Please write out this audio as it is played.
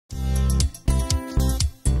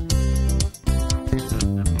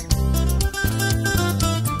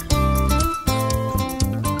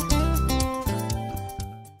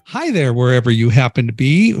Hi there, wherever you happen to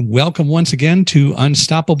be. Welcome once again to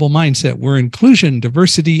Unstoppable Mindset, where inclusion,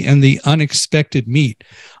 diversity, and the unexpected meet.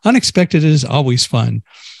 Unexpected is always fun,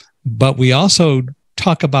 but we also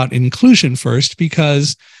talk about inclusion first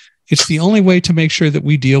because it's the only way to make sure that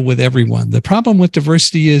we deal with everyone. The problem with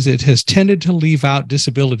diversity is it has tended to leave out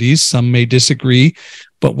disabilities. Some may disagree,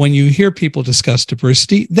 but when you hear people discuss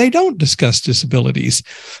diversity, they don't discuss disabilities.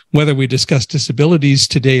 Whether we discuss disabilities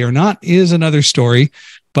today or not is another story,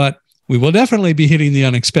 but we will definitely be hitting the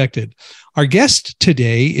unexpected. Our guest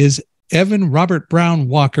today is Evan Robert Brown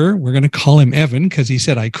Walker. We're going to call him Evan because he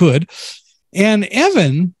said I could. And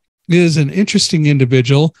Evan is an interesting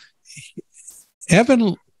individual.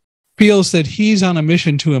 Evan feels that he's on a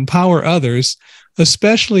mission to empower others,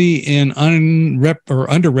 especially in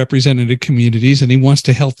underrepresented communities, and he wants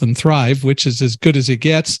to help them thrive, which is as good as it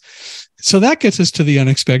gets. So that gets us to the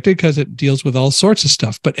unexpected because it deals with all sorts of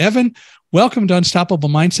stuff. But Evan, welcome to Unstoppable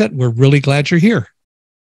Mindset. We're really glad you're here.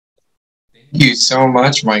 Thank you so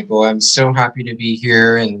much, Michael. I'm so happy to be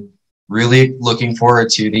here and really looking forward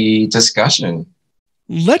to the discussion.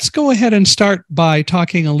 Let's go ahead and start by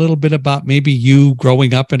talking a little bit about maybe you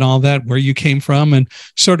growing up and all that, where you came from, and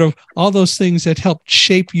sort of all those things that helped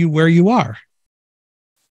shape you where you are.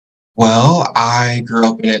 Well, I grew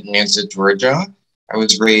up in Atlanta, Georgia. I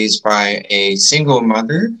was raised by a single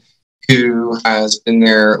mother who has been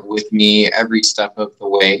there with me every step of the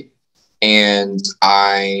way. And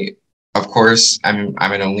of course, I'm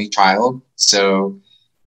an only child. So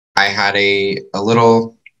I had a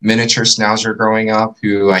little miniature schnauzer growing up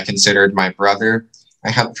who I considered my brother.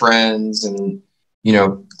 I had friends and,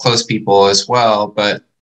 close people as well, but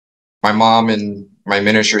my mom and my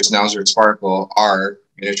miniature schnauzer Sparkle, our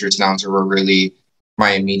miniature schnauzer, were really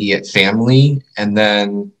my immediate family. And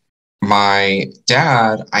then my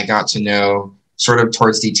dad, I got to know sort of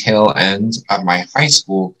towards the tail end of my high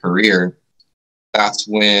school career. That's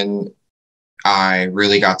when I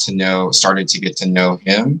really started to get to know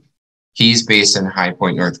him. He's based in High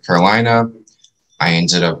Point, North Carolina. I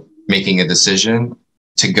ended up making a decision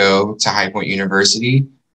to go to High Point University.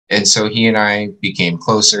 And so he and I became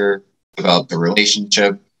closer, developed a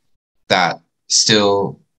relationship that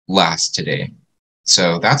still lasts today.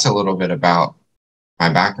 So that's a little bit about my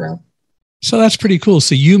background. So that's pretty cool.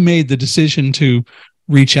 So you made the decision to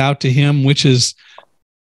reach out to him, which is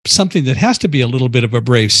something that has to be a little bit of a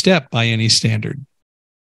brave step by any standard.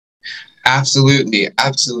 Absolutely.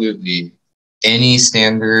 Absolutely. Any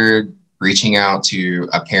standard, reaching out to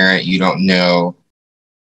a parent you don't know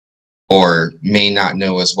or may not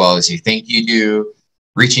know as well as you think you do,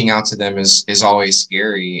 reaching out to them is always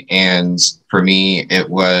scary. And for me, it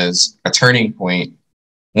was a turning point,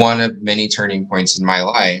 one of many turning points in my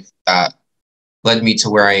life that led me to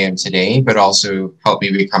where I am today, but also helped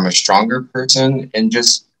me become a stronger person and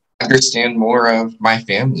just understand more of my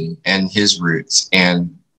family and his roots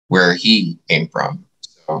and where he came from.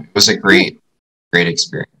 So it was a great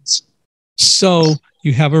experience. So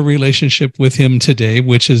you have a relationship with him today,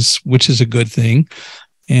 which is a good thing.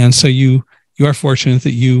 And so you are fortunate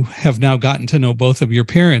that you have now gotten to know both of your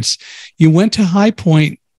parents. You went to High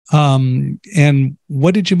Point, and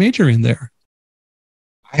what did you major in there?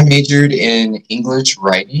 I majored in English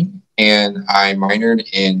writing and I minored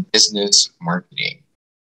in business marketing.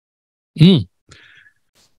 Mm.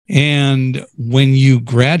 And when you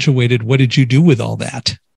graduated, what did you do with all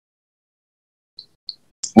that?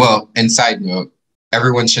 Well, and side note,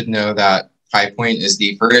 everyone should know that High Point is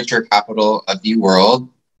the furniture capital of the world.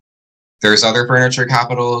 There's other furniture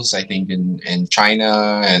capitals, I think, in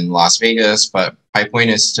China and Las Vegas, but High Point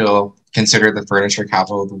is still considered the furniture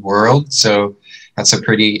capital of the world. So that's a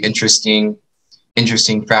pretty interesting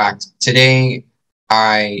fact. Today,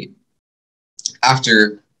 after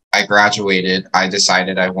I graduated, I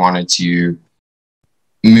decided I wanted to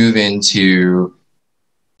move into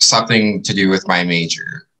something to do with my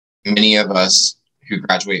major. Many of us who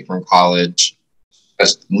graduate from college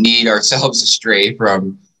just lead ourselves astray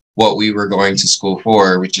from what we were going to school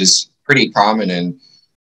for, which is pretty common and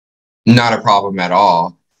not a problem at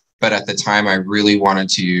all. But at the time, I really wanted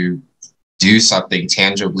to do something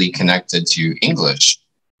tangibly connected to English.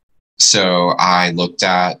 So I looked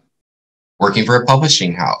at working for a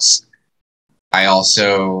publishing house. I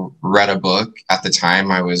also read a book. At the time,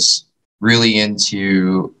 I was really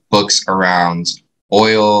into books around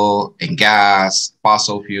oil and gas,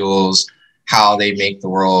 fossil fuels, how they make the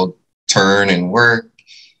world turn and work,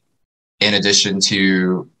 in addition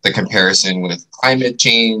to the comparison with climate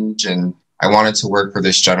change. And I wanted to work for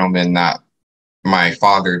this gentleman that my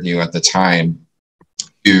father knew at the time,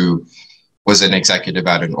 who was an executive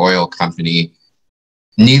at an oil company.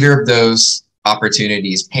 Neither of those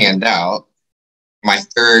opportunities panned out, my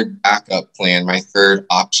third backup plan, my third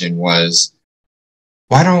option was,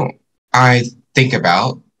 why don't I think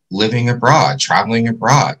about living abroad, traveling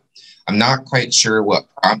abroad? I'm not quite sure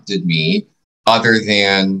what prompted me, other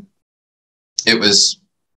than it was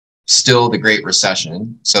still the Great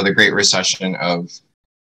Recession. So the Great Recession of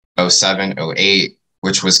 '07, '08,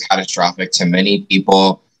 which was catastrophic to many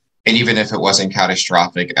people. And even if it wasn't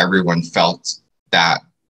catastrophic, everyone felt that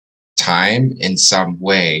time in some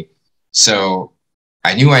way. So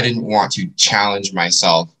I knew I didn't want to challenge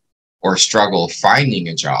myself or struggle finding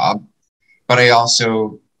a job, but I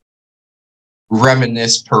also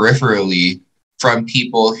reminisce peripherally from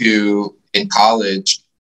people who in college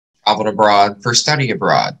traveled abroad for study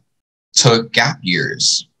abroad, took gap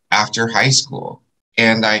years after high school.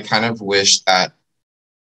 And I kind of wish that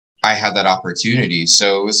I had that opportunity.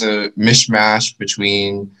 So it was a mishmash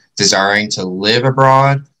between desiring to live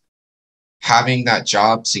abroad, having that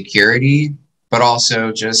job security, but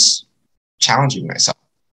also just challenging myself.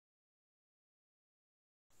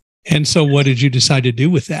 And so what did you decide to do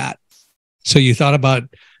with that? So you thought about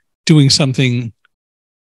doing something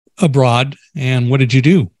abroad, and what did you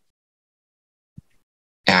do?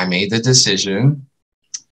 And I made the decision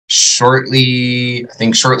shortly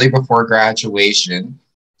before graduation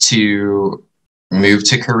to move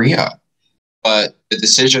to Korea. But the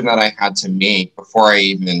decision that I had to make before I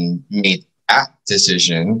even made that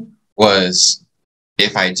decision was,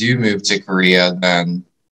 if I do move to Korea, then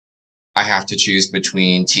I have to choose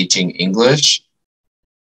between teaching English,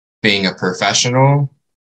 being a professional,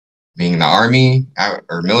 being in the army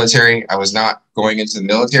or military. I was not going into the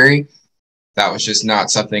military. That was just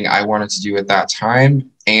not something I wanted to do at that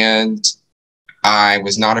time. And I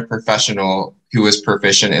was not a professional who was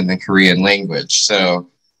proficient in the Korean language. So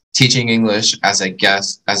teaching English as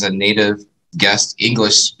a native guest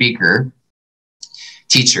English speaker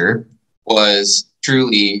teacher was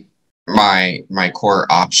truly my core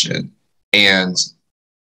option. And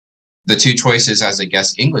the two choices as a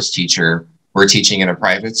guest English teacher were teaching in a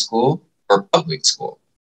private school or public school.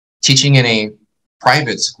 Teaching in a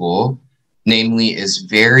private school, namely, is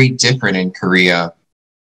very different in Korea.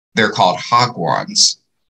 They're called hagwons,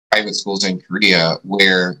 private schools in Korea,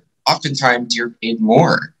 where oftentimes you're paid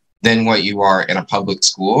more than what you are in a public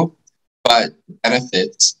school, but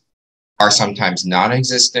benefits are sometimes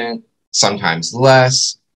non-existent, sometimes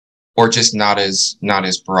less, or just not as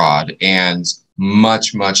broad, and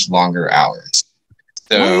much longer hours.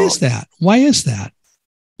 So, why is that? Why is that?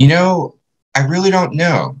 I really don't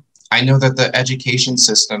know. I know that the education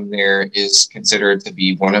system there is considered to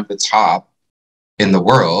be one of the top in the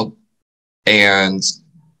world. And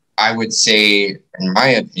I would say, in my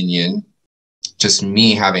opinion, just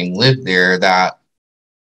me having lived there, that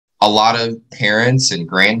a lot of parents and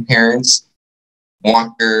grandparents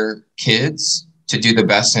want their kids to do the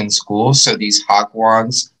best in school. So these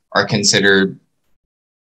hagwons are considered,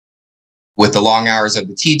 with the long hours of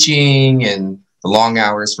the teaching and the long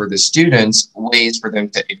hours for the students, ways for them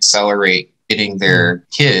to accelerate getting their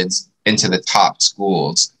kids into the top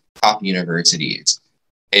schools, top universities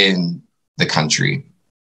in the country.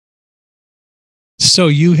 So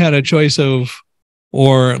you had a choice of,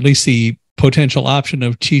 or at least the potential option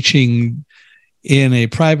of, teaching in a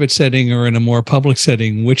private setting or in a more public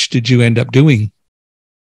setting. Which did you end up doing?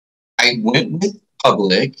 I went with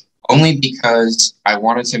public only because I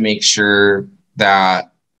wanted to make sure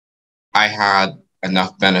that I had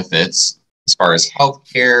enough benefits as far as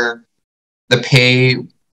healthcare. The pay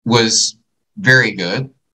was very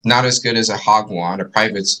good, not as good as a hagwon, a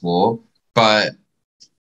private school, but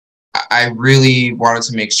I really wanted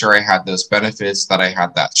to make sure I had those benefits, that I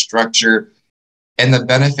had that structure, and the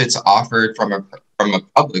benefits offered from a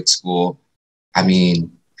public school. I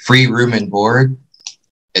mean, free room and board.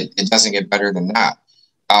 It doesn't get better than that.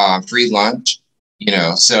 Free lunch,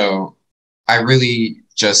 So I really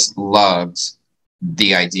just loved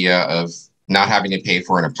the idea of not having to pay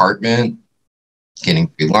for an apartment, getting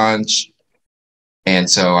free lunch, and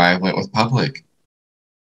so I went with public.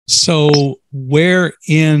 So where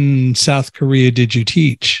in South Korea did you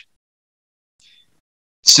teach?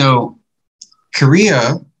 So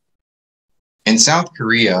in South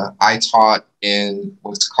Korea, I taught in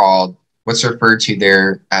what's referred to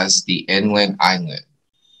there as the inland island.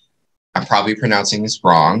 I'm probably pronouncing this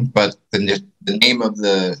wrong, but the name of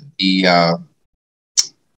the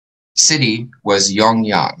city was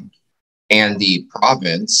Yongyang, and the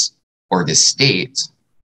province or the state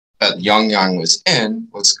that Yongyang was in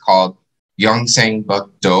was called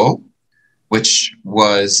Yongsangbuk-do, which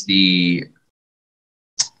was the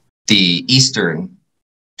eastern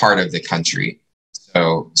part of the country.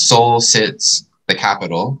 So Seoul sits, the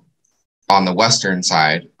capital, on the western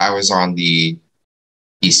side. I was on the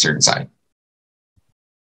eastern side.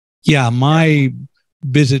 Yeah, my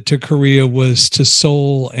visit to Korea was to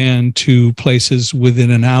Seoul and to places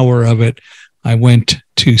within an hour of it. I went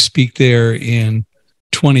to speak there in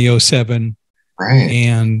 2007, Right.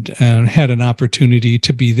 and had an opportunity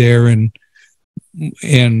to be there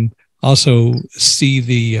and also see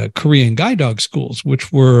the Korean guide dog schools,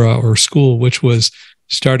 which were or school which was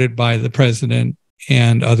started by the president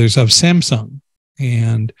and others of Samsung.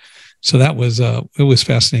 And so that was it was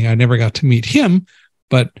fascinating. I never got to meet him,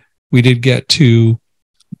 but we did get to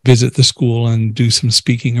visit the school and do some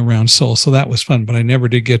speaking around Seoul. So that was fun, but I never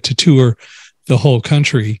did get to tour the whole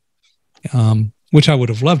country, which I would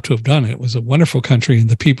have loved to have done. It was a wonderful country, and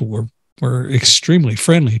the people were extremely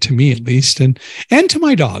friendly to me, at least, and to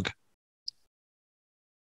my dog.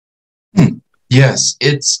 Yes,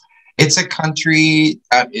 it's a country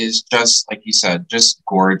that is just like you said, just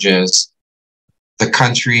gorgeous. The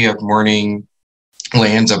country of morning,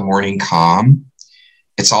 lands of morning calm.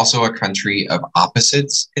 It's also a country of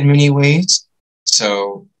opposites in many ways.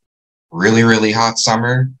 So really, really hot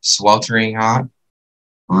summer, sweltering hot,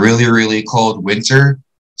 really, really cold winter,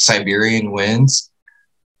 Siberian winds,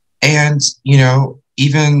 and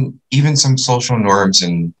even some social norms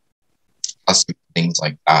and things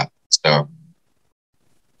like that.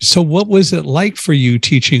 So what was it like for you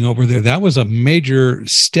teaching over there? That was a major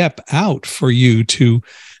step out for you to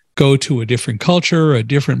go to a different culture, a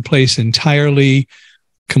different place entirely,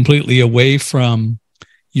 completely away from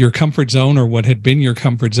your comfort zone or what had been your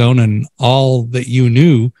comfort zone and all that you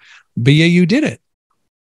knew, but yeah, you did it.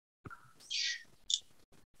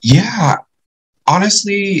 Yeah,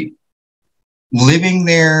 honestly, living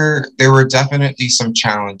there were definitely some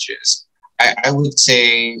challenges. I would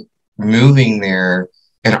say moving there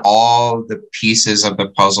and all the pieces of the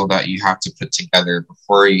puzzle that you have to put together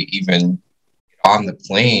before you even get on the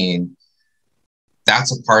plane,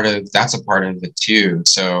 that's a part of it too.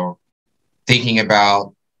 So thinking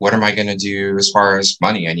about what am I going to do as far as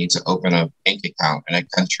money? I need to open a bank account in a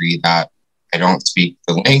country that I don't speak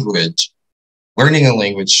the language. Learning a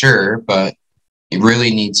language, sure, but you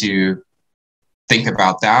really need to think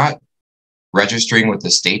about that, registering with the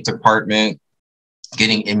State Department,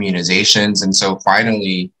 getting immunizations. And so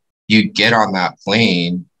finally you get on that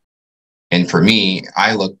plane. And for me,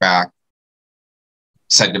 I look back,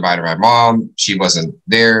 said goodbye to my mom. She wasn't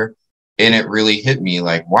there. And it really hit me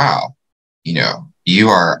like, wow, you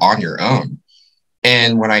are on your own.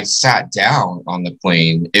 And when I sat down on the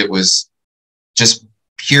plane, it was just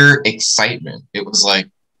pure excitement. It was like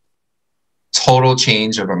total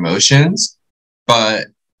change of emotions. But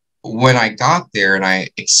when I got there and I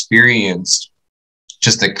experienced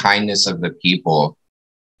just the kindness of the people,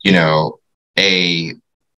 a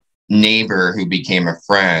neighbor who became a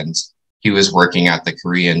friend, he was working at the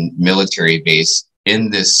Korean military base in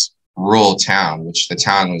this rural town, which the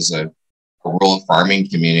town was a rural farming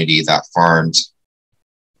community that farmed,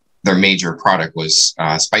 their major product was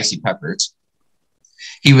spicy peppers.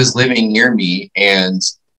 He was living near me and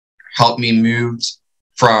helped me move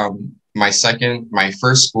from my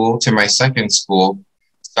first school to my second school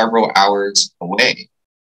several hours away.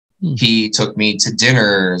 He took me to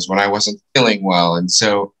dinners when I wasn't feeling well. And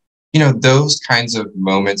so, those kinds of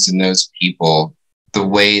moments and those people, the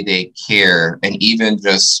way they care and even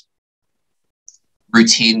just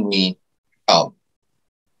routinely help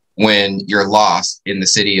when you're lost in the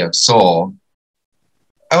city of Seoul.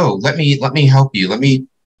 Oh, let me help you. Let me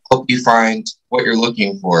help you find what you're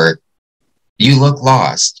looking for. You look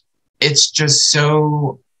lost. It's just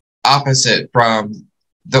so opposite from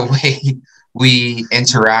the way we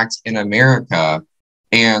interact in America.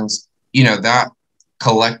 And, that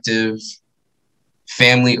collective,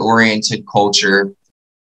 family-oriented culture,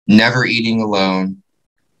 never eating alone,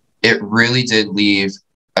 it really did leave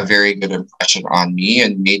a very good impression on me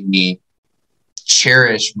and made me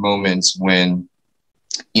cherish moments when,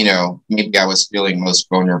 maybe I was feeling most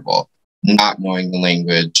vulnerable, not knowing the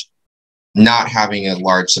language, not having a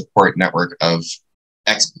large support network of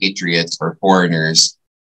expatriates or foreigners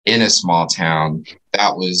in a small town.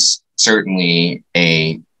 That was certainly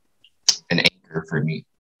an anchor for me.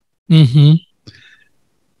 Mm-hmm.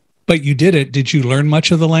 But you did it. Did you learn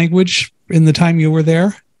much of the language in the time you were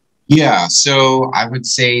there? Yeah, so I would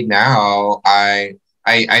say now I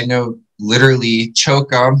know literally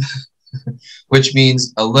chokum, which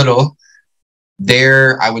means a little.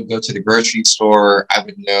 There, I would go to the grocery store. I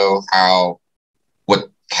would know what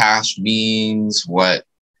cash means, what,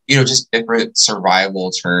 just different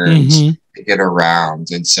survival terms to get around.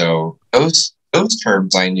 And so those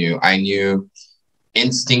terms I knew. I knew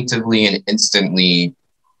instinctively and instantly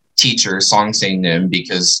teacher, songsaenim,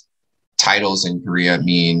 because titles in Korea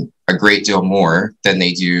mean a great deal more than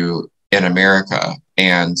they do in America.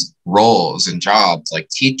 And roles and jobs like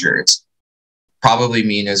teachers probably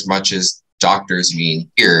mean as much as doctors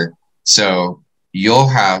mean here. So you'll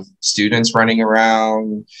have students running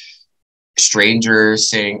around, strangers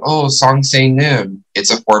saying, "Oh, songsaenim."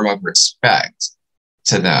 It's a form of respect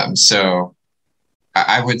to them. So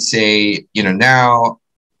I would say, now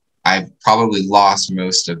I've probably lost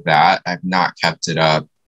most of that. I've not kept it up.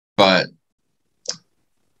 But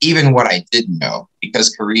even what I did know,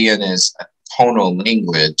 because Korean is a tonal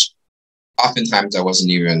language, oftentimes I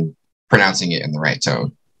wasn't even pronouncing it in the right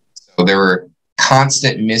tone. So there were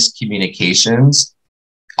constant miscommunications.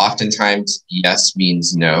 Oftentimes, yes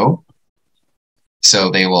means no. So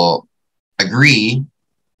they will agree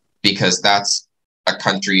because that's a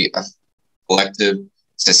country, a collective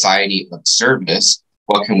society of service.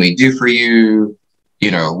 What can we do for you?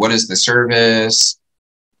 What is the service?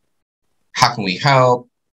 How can we help?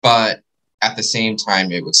 But at the same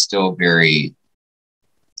time, it was still very,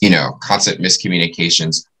 constant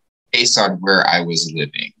miscommunications based on where I was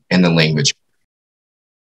living in the language.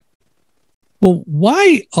 Well,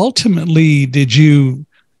 why ultimately did you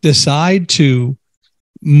decide to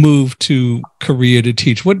move to Korea to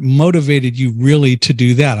teach? What motivated you really to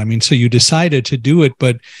do that? I mean, so you decided to do it,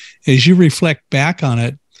 but as you reflect back on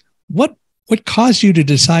it, what caused you to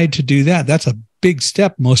decide to do that? That's a big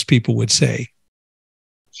step, most people would say.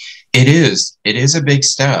 It is. It is a big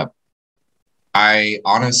step. I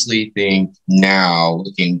honestly think now,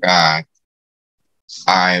 looking back,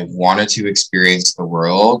 I wanted to experience the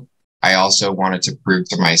world. I also wanted to prove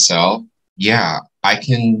to myself, yeah, I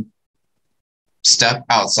can step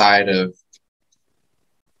outside of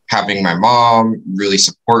having my mom really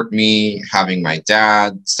support me, having my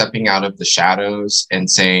dad, stepping out of the shadows and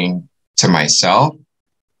saying to myself,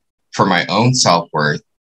 for my own self-worth,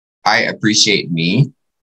 I appreciate me,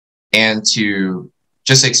 and to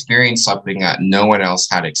just experience something that no one else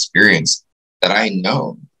had experienced that I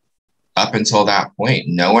know. Up until that point,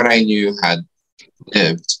 no one I knew had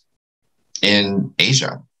lived in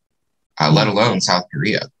Asia, let alone South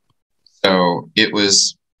Korea. So it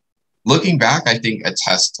was, looking back, I think, a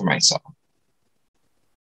test to myself.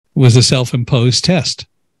 It was a self-imposed test.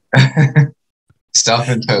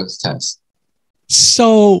 Self-imposed test.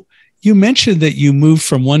 So you mentioned that you moved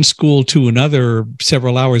from one school to another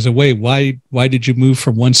several hours away. Why did you move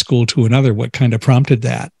from one school to another? What kind of prompted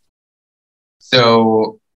that?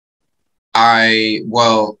 So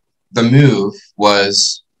the move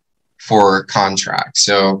was for contract.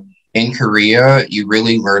 So in Korea, you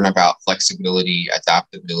really learn about flexibility,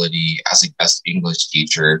 adaptability as a guest English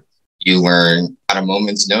teacher. You learn at a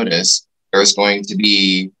moment's notice, there's going to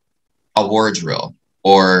be a war drill,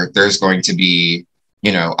 or there's going to be,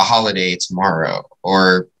 a holiday tomorrow,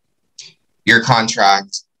 or your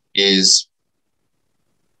contract is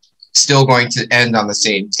still going to end on the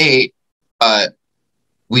same date, but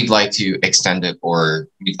we'd like to extend it, or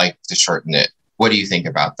we'd like to shorten it. What do you think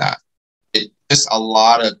about that? Just a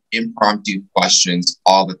lot of impromptu questions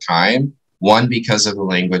all the time. One, because of the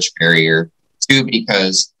language barrier. Two,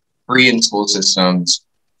 because Korean school systems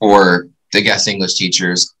for the guest English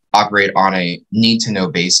teachers operate on a need-to-know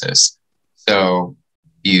basis. So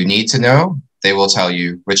you need to know, they will tell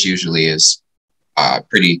you, which usually is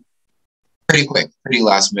pretty quick, pretty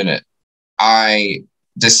last minute. I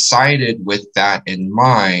decided with that in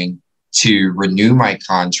mind to renew my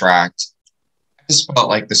contract. I just felt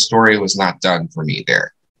like the story was not done for me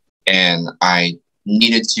there. And I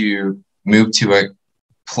needed to move to a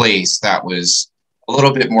place that was a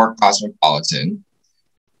little bit more cosmopolitan.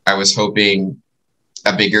 I was hoping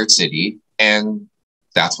a bigger city, and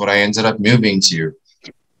that's what I ended up moving to.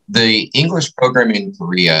 The English program in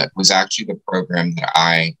Korea was actually the program that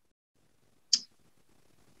I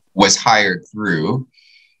was hired through.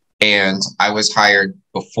 And I was hired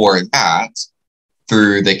before that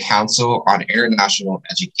through the Council on International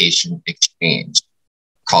Education Exchange,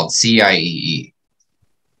 called CIEE.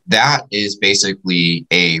 That is basically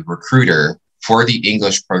a recruiter for the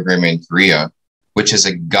English program in Korea, which is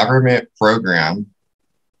a government program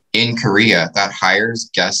in Korea that hires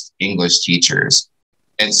guest English teachers.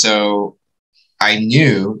 And so I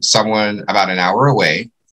knew someone about an hour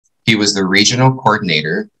away. He was the regional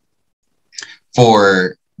coordinator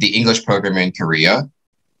for the English program in Korea.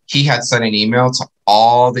 He had sent an email to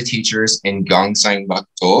all the teachers in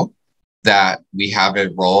Gyeongsangbuk-do that we have a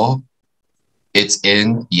role. It's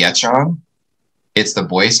in Yecheon. It's the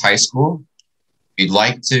boys' high school. If you'd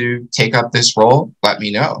like to take up this role, let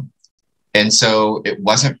me know. And so it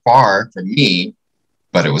wasn't far from me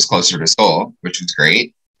but it was closer to Seoul, which was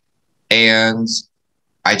great. And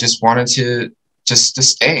I just wanted to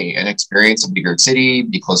stay and experience a bigger city,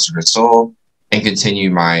 be closer to Seoul, and continue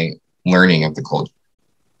my learning of the culture.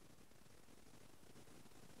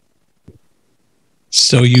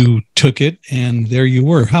 So you took it, and there you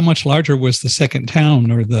were. How much larger was the second town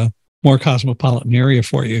or the more cosmopolitan area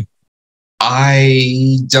for you?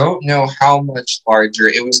 I don't know how much larger.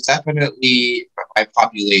 It was definitely by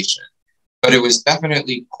population, but it was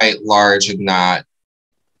definitely quite large in that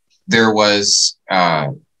there was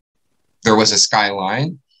a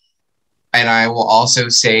skyline. And I will also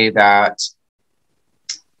say that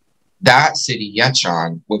that city,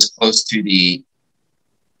 Yecheon, was close to the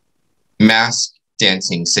mask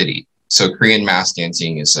dancing city. So Korean mask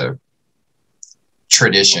dancing is a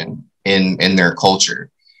tradition in their culture.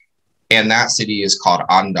 And that city is called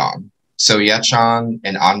Andong. So Yecheon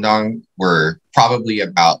and Andong were probably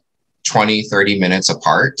about 20, 30 minutes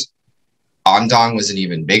apart. Andong was an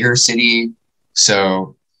even bigger city.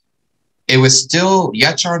 So it was still,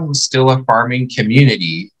 Yecheon was still a farming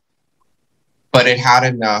community, but it had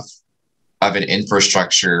enough of an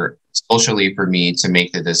infrastructure socially for me to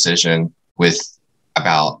make the decision with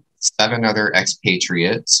about 7 other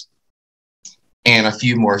expatriates and a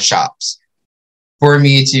few more shops for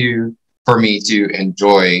me to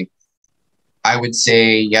enjoy. I would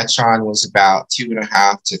say Yecheon was about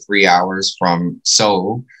 2.5 to 3 hours from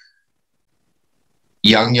Seoul.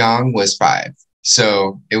 Yongyang was 5.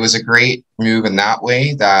 So it was a great move in that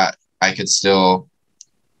way that I could still,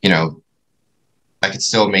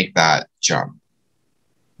 make that jump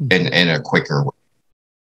in a quicker way.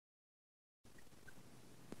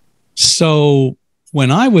 So when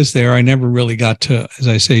I was there, I never really got to, as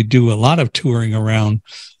I say, do a lot of touring around.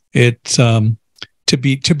 It's to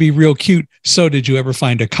be real cute. So did you ever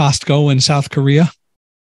find a Costco in South Korea?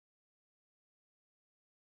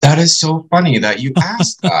 That is so funny that you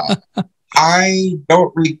asked that. I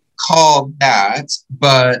don't recall that,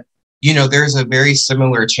 but there's a very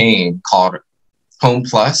similar chain called Home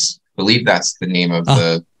Plus. I believe that's the name of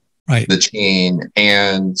the chain,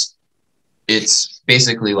 and it's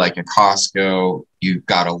basically like a Costco. You've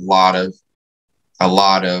got a lot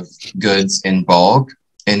of goods in bulk,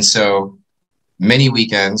 and so many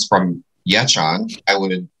weekends from Yecheon, I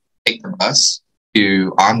would take the bus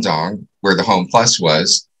to Andong, where the Home Plus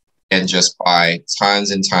was, and just buy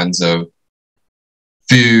tons and tons of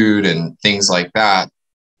food and things like that.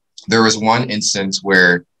 There was one instance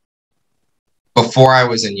where before I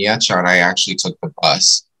was in Yecheon, I actually took the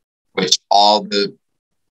bus, which all the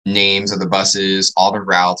names of the buses, all the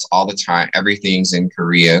routes, all the time, everything's in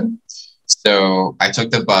Korean. So I took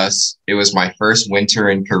the bus. It was my first winter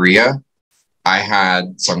in Korea. I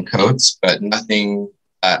had some coats, but nothing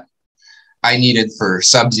that I needed for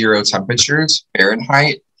sub-zero temperatures,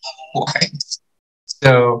 Fahrenheit.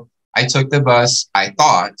 So I took the bus, I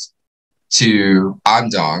thought, to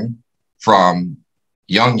Andong from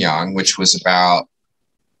Yongyang, which was about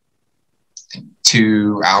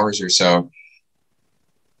 2 hours or so.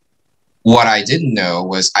 What I didn't know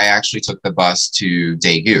was I actually took the bus to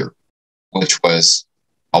Daegu, which was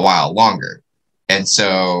a while longer. And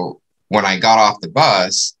so when I got off the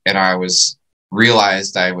bus and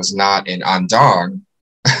realized I was not in Andong,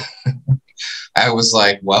 I was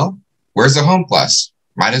like, well, where's the Home Plus?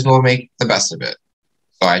 Might as well make the best of it.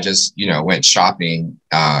 So I just, went shopping,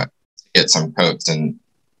 to get some coats and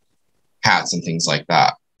hats and things like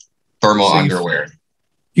that. Thermal underwear.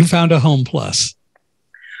 You found a Home Plus.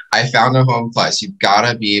 I found a Home Plus. You've got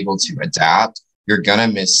to be able to adapt. You're going to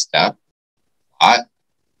misstep a lot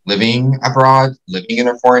living abroad, living in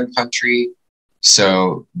a foreign country.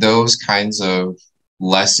 So those kinds of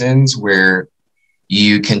lessons where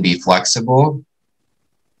you can be flexible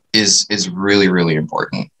is really, really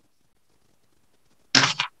important.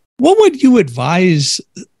 What would you advise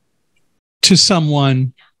to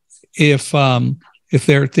someone if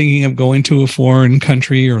they're thinking of going to a foreign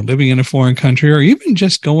country or living in a foreign country, or even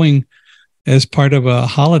just going as part of a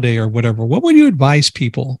holiday or whatever? What would you advise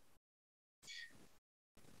people?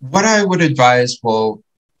 What I would advise, well,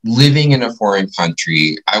 living in a foreign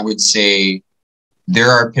country, I would say there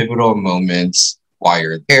are pivotal moments while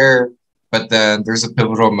you're there, but then there's a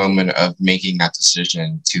pivotal moment of making that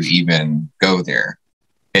decision to even go there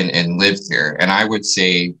and live there. And I would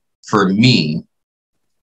say for me,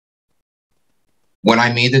 when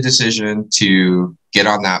I made the decision to get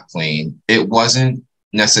on that plane, it wasn't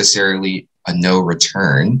necessarily a no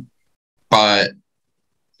return, but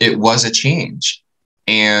it was a change.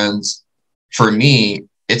 And for me,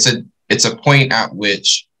 it's a point at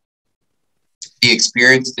which the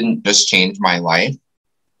experience didn't just change my life,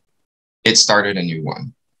 it started a new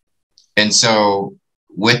one. And so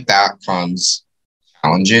with that comes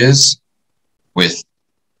challenges with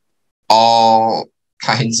all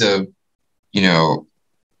kinds of,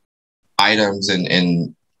 items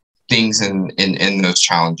and things in those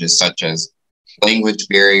challenges, such as language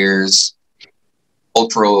barriers,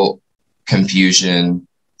 cultural confusion,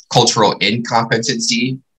 cultural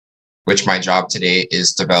incompetency, which my job today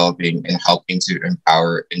is developing and helping to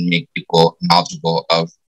empower and make people knowledgeable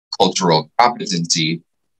of cultural competency.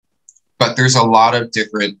 But there's a lot of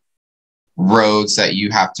different roads that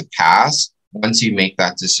you have to pass once you make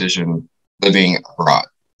that decision living abroad.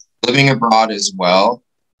 Living abroad as well,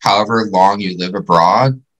 however long you live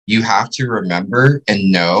abroad, you have to remember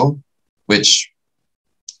and know, which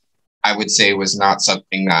I would say was not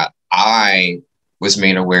something that I was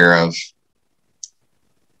made aware of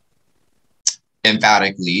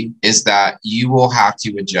emphatically, is that you will have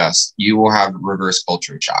to adjust. You will have reverse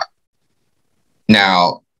culture shock.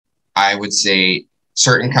 Now, I would say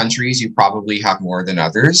certain countries you probably have more than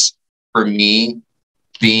others. For me,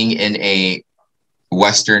 being in a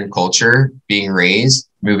Western culture, being raised,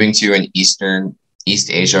 moving to an East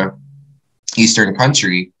Asia, Eastern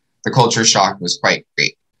country, the culture shock was quite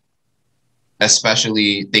great.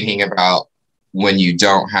 Especially thinking about when you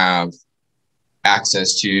don't have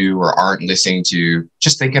access to or aren't listening to,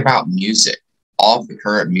 just think about music, all of the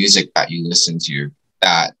current music that you listen to,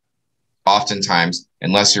 that oftentimes,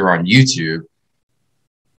 unless you're on YouTube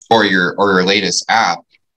or your latest app,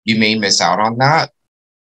 you may miss out on that.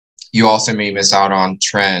 You also may miss out on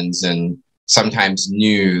trends and sometimes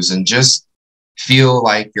news, and just feel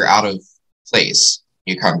like you're out of place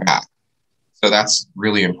when you come back. So that's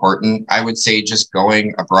really important. I would say just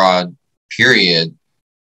going abroad, period,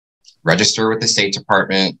 register with the State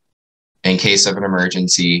Department in case of an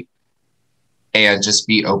emergency, and just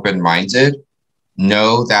be open-minded.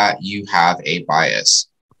 Know that you have a bias,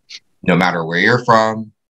 no matter where you're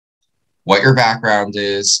from, what your background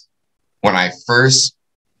is. When I first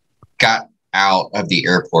got out of the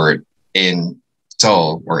airport in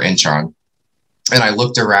Seoul or Incheon, and I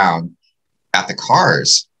looked around at the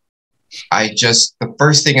cars, the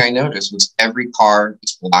first thing I noticed was every car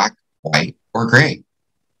was black, white, or gray.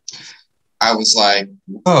 I was like,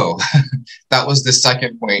 whoa. That was the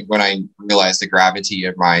second point when I realized the gravity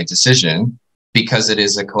of my decision, because it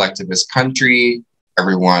is a collectivist country.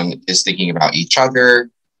 Everyone is thinking about each other.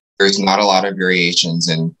 There's not a lot of variations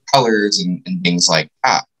in colors and things like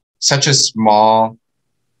that. Such a small,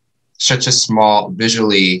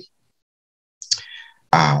 visually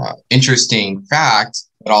interesting fact,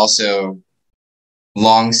 but also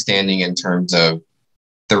long-standing in terms of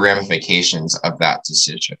the ramifications of that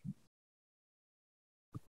decision.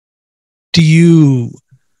 Do you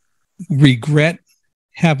regret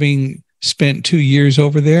having spent 2 years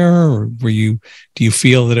over there, or do you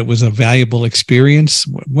feel that it was a valuable experience?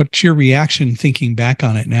 What's your reaction thinking back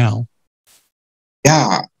on it now?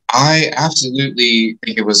 Yeah, I absolutely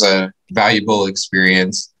think it was a valuable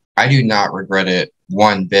experience. I do not regret it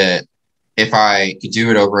one bit. If I could do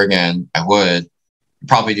it over again, I would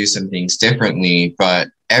probably do some things differently, but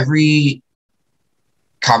every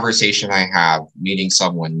conversation I have meeting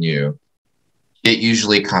someone new, it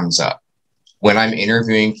usually comes up. When I'm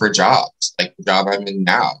interviewing for jobs, like the job I'm in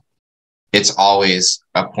now, it's always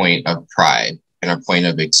a point of pride and a point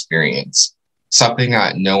of experience, something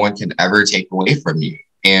that no one can ever take away from you.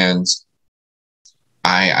 And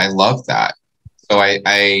I love that. So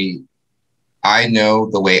I know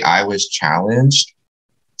the way I was challenged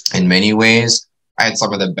in many ways. I had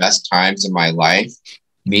some of the best times in my life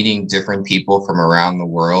meeting different people from around the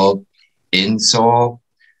world in Seoul,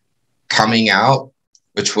 coming out,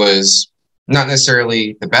 which was not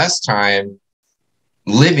necessarily the best time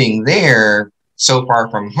living there so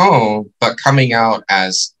far from home, but coming out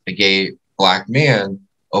as a gay Black man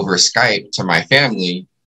over Skype to my family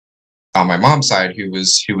on my mom's side, who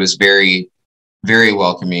was very, very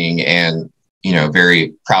welcoming and,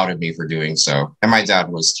 very proud of me for doing so. And my dad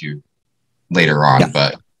was too later on. Yeah.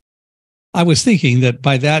 But I was thinking that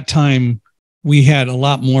by that time we had a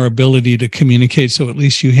lot more ability to communicate. So at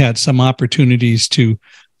least you had some opportunities to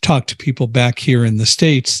talk to people back here in the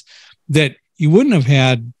States that you wouldn't have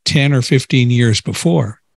had 10 or 15 years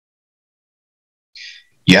before.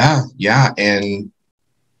 Yeah. And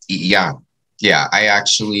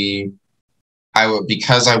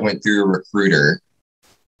because I went through a recruiter,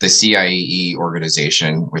 the CIEE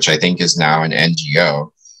organization, which I think is now an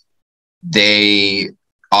NGO, they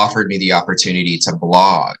offered me the opportunity to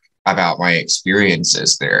blog about my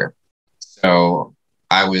experiences there. So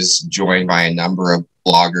I was joined by a number of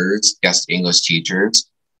bloggers, guest English teachers,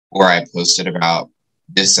 where I posted about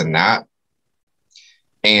this and that.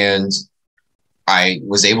 And I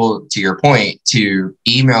was able, to your point, to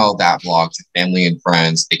email that blog to family and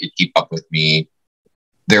friends. They could keep up with me.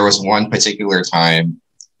 There was one particular time,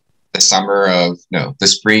 the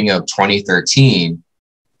spring of 2013,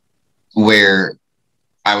 where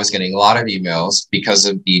I was getting a lot of emails because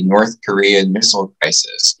of the North Korean missile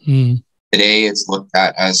crisis. Today, it's looked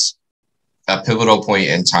at as a pivotal point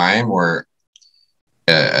in time, or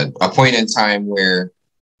a point in time where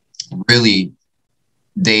really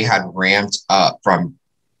they had ramped up from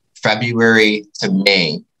February to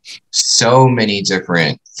May so many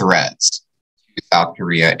different threats to South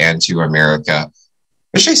Korea and to America,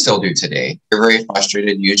 which they still do today. They're very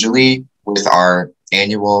frustrated usually with our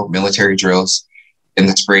annual military drills in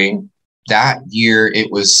the spring. That year,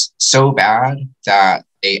 it was so bad that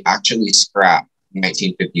they actually scrapped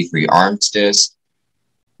 1953 armistice.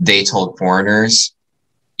 They told foreigners,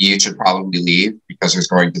 you should probably leave because there's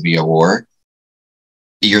going to be a war.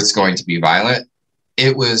 It's going to be violent.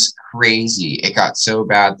 It was crazy. It got so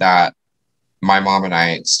bad that my mom and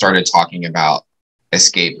I started talking about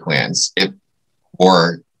escape plans. If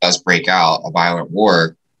war does break out, a violent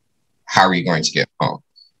war, how are you going to get home?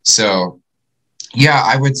 So, yeah,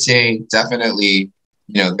 I would say definitely,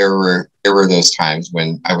 there were those times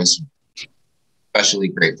when I was especially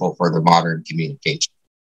grateful for the modern communication.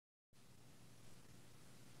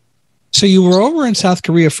 So you were over in South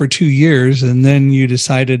Korea for 2 years, and then you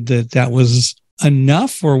decided that was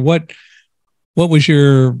enough, or what was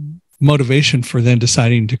your motivation for then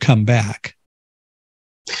deciding to come back?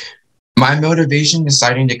 My motivation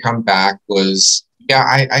deciding to come back was,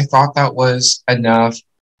 I thought that was enough.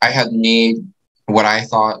 I had made what I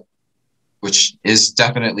thought, which is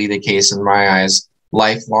definitely the case in my eyes,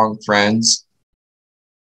 lifelong friends.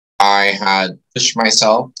 I had pushed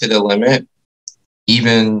myself to the limit,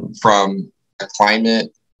 even from a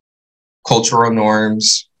climate, cultural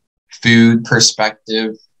norms, food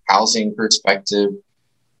perspective, housing perspective.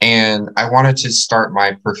 And I wanted to start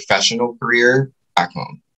my professional career back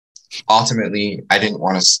home. Ultimately, I didn't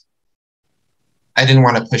want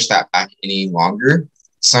to push that back any longer.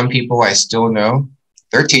 Some people I still know,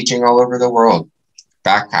 they're teaching all over the world,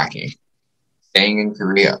 backpacking, staying in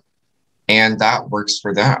Korea, and that works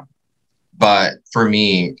for them. But for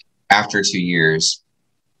me, after 2 years,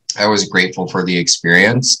 I was grateful for the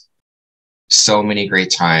experience. So many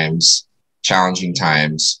great times, challenging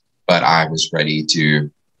times, but I was ready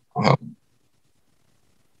to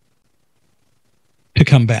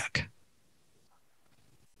come back.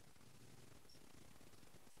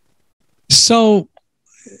 So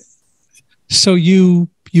you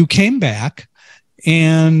came back,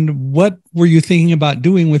 and what were you thinking about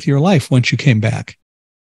doing with your life once you came back?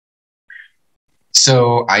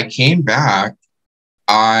 So I came back.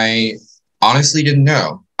 I honestly didn't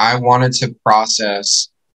know. I wanted to process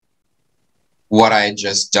what I had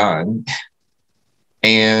just done.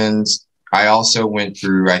 And I also went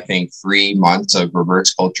through, I think, 3 months of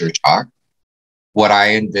reverse culture shock. What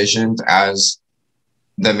I envisioned as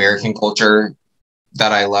the American culture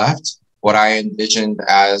that I left, what I envisioned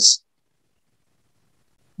as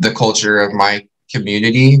the culture of my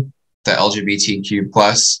community, the LGBTQ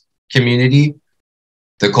plus community,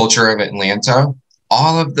 the culture of Atlanta,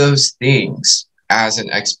 all of those things as an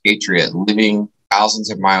expatriate living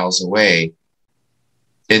thousands of miles away,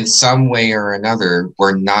 in some way or another,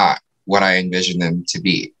 were not what I envisioned them to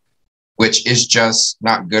be, which is just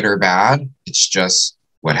not good or bad. It's just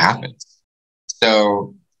what happens.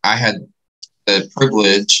 So I had the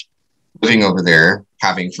privilege living over there,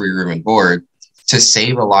 having free room and board, to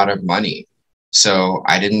save a lot of money. So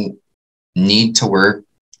I didn't need to work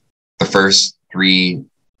the first 3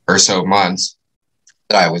 or so months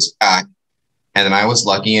that I was back. And then I was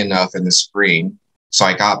lucky enough in the spring. So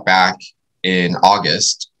I got back in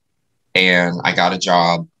August, and I got a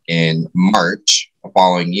job in March the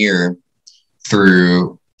following year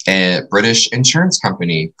through a British insurance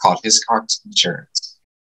company called Hiscox Insurance.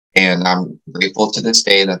 And I'm grateful to this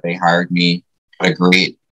day that they hired me. Had a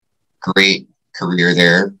great career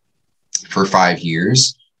there for 5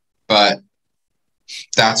 years. But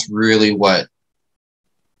that's really what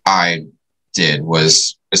I did,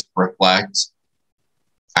 was reflect.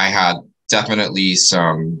 I had definitely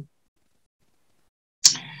some,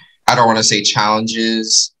 I don't want to say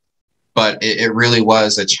challenges, but it really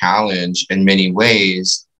was a challenge in many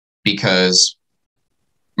ways, because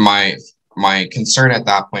my concern at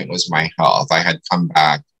that point was my health. I had come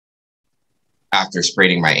back after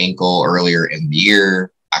spraining my ankle earlier in the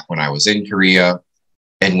year, back when I was in Korea.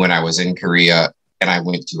 And when I was in Korea and I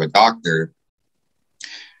went to a doctor,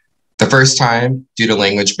 the first time, due to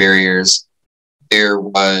language barriers, there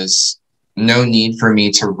was no need for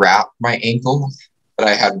me to wrap my ankle that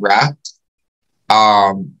I had wrapped.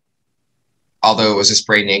 Although it was a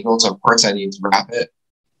sprained ankle, so of course I need to wrap it.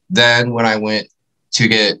 Then when I went to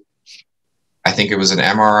get, I think it was an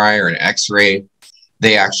MRI or an X-ray,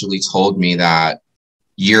 they actually told me that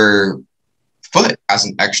your foot has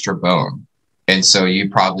an extra bone. And so you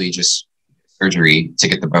probably just surgery to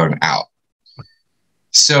get the bone out.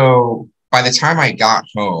 So by the time I got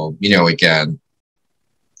home, again,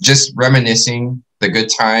 just reminiscing the good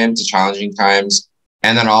times, the challenging times,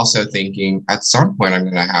 and then also thinking at some point I'm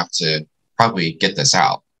going to have to probably get this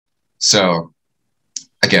out. So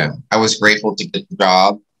again, I was grateful to get the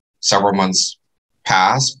job. Several months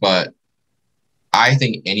passed, but I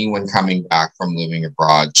think anyone coming back from living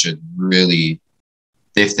abroad should really,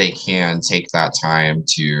 if they can, take that time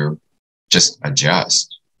to just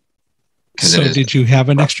adjust. So did you have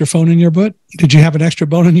an extra bone in your foot? Did you have an extra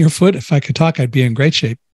bone in your foot? If I could talk, I'd be in great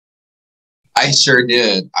shape. I sure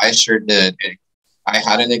did. I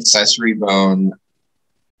had an accessory bone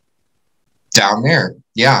down there.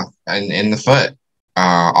 Yeah. And in the foot,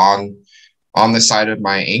 on the side of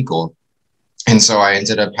my ankle. And so I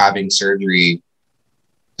ended up having surgery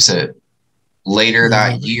later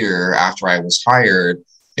that year after I was hired.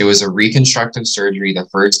 It was a reconstructive surgery, the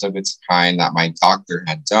first of its kind that my doctor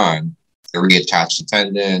had done. They reattached the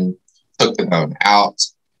tendon, took the bone out,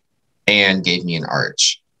 and gave me an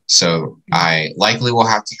arch. So I likely will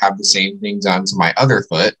have to have the same thing done to my other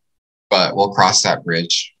foot, but we'll cross that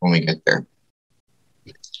bridge when we get there.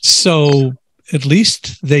 So at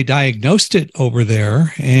least they diagnosed it over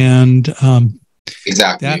there. And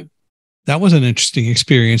exactly. That was an interesting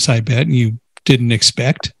experience, I bet. You didn't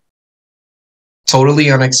expect.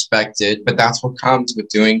 Totally unexpected, but that's what comes with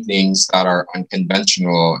doing things that are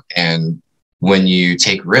unconventional. And when you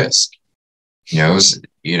take risk,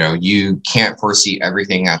 you can't foresee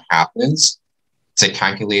everything that happens. It's a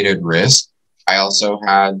calculated risk. I also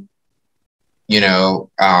had,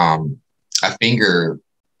 a finger,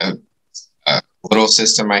 a little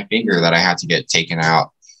cyst in my finger that I had to get taken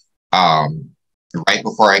out right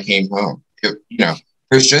before I came home.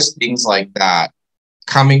 There's just things like that.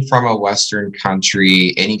 Coming from a Western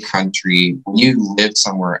country, any country, when you live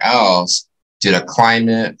somewhere else, due to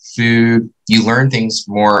climate, food, you learn things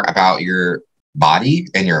more about your body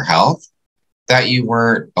and your health that you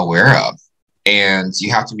weren't aware of. And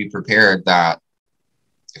you have to be prepared that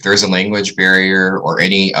if there's a language barrier or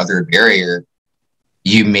any other barrier,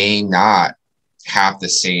 you may not have the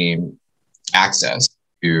same access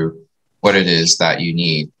to what it is that you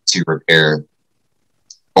need to repair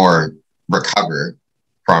or recover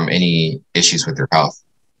from any issues with your health.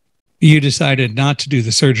 You decided not to do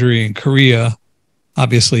the surgery in Korea,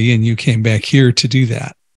 obviously, and you came back here to do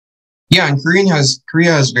that. Yeah, and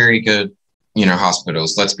Korea has very good,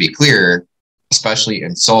 hospitals. Let's be clear, especially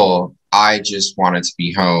in Seoul. I just wanted to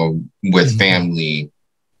be home with family,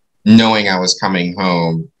 knowing I was coming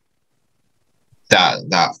home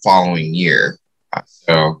that following year.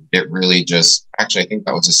 So it really I think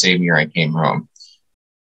that was the same year I came home.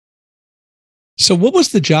 So what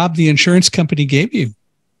was the job the insurance company gave you?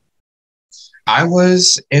 I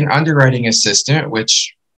was an underwriting assistant,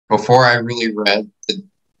 which before I really read the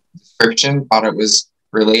description, thought it was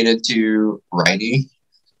related to writing.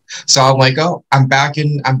 So I'm like, oh, I'm back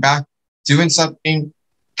doing something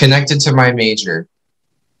connected to my major.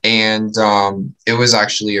 And it was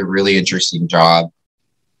actually a really interesting job,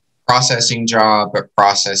 processing job, but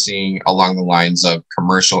processing along the lines of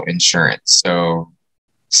commercial insurance. So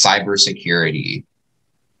cybersecurity,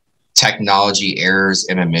 technology errors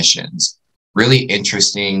and omissions. Really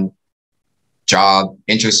interesting job,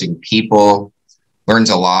 interesting people, learned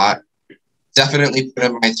a lot. Definitely put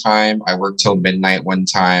in my time. I worked till midnight one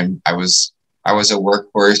time. I was a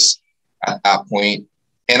workhorse at that point.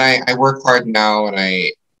 And I work hard now, and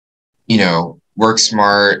I, work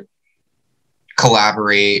smart,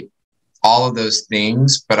 collaborate, all of those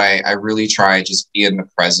things. But I really try just be in the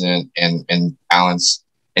present and balance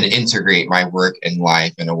and integrate my work and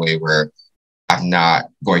life in a way where I'm not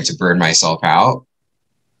going to burn myself out.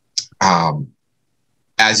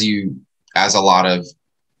 As a lot of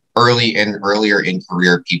earlier in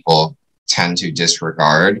career people tend to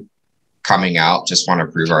disregard coming out, just want to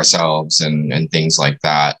prove ourselves and things like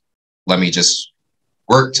that. Let me just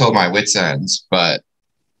work till my wits ends. But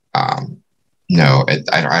no,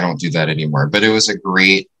 I don't do that anymore. But it was a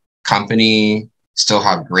great company. Still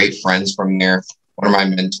have great friends from there. One of my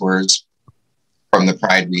mentors from the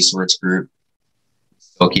Pride Resource Group.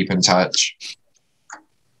 Still keep in touch.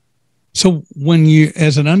 So when you,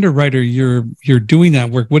 as an underwriter, you're doing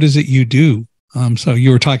that work, what is it you do? So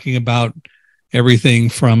you were talking about everything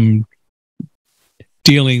from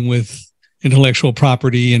dealing with intellectual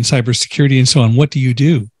property and cybersecurity and so on. What do you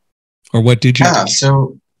do? Or what did you do?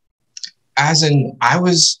 So I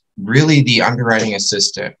was really the underwriting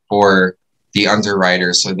assistant for the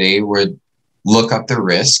underwriter. So they would look up the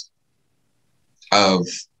risk of,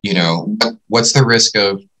 what's the risk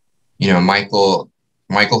of,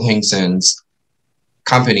 Michael Hingson's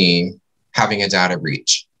company having a data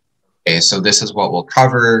breach. Okay, so this is what we'll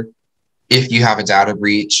cover. If you have a data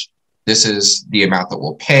breach, this is the amount that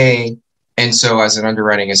we'll pay. And so as an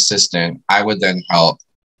underwriting assistant, I would then help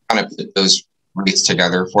kind of put those rates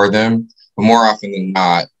together for them. But more often than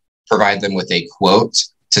not, provide them with a quote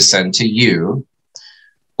to send to you,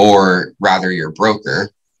 or rather your broker,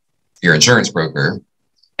 your insurance broker.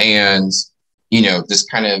 And, just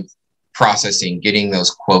kind of processing, getting those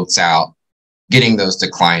quotes out, getting those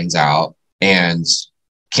declines out, and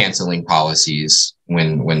canceling policies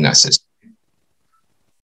when necessary.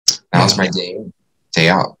 That was my day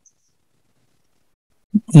out.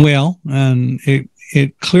 Well, and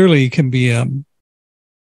it clearly can be a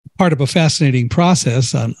part of a fascinating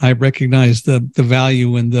process. I recognize the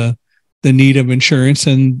value and the need of insurance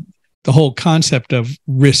and the whole concept of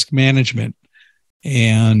risk management.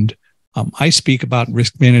 And I speak about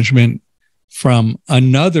risk management from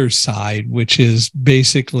another side, which is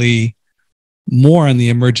basically more on the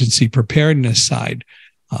emergency preparedness side.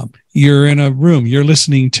 You're in a room, you're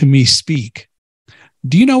listening to me speak.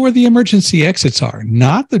 Do you know where the emergency exits are?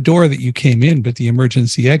 Not the door that you came in, but the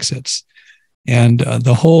emergency exits. And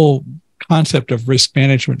the whole concept of risk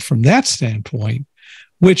management from that standpoint,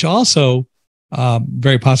 which also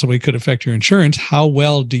very possibly could affect your insurance. How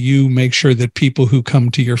well do you make sure that people who come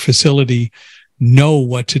to your facility know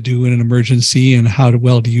what to do in an emergency, and how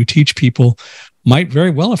well do you teach people might very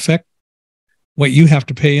well affect what you have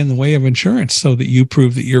to pay in the way of insurance, so that you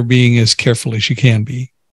prove that you're being as careful as you can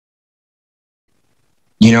be.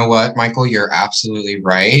 You know what, Michael, you're absolutely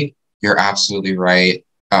right. You're absolutely right.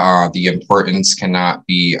 The importance cannot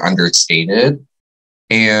be understated.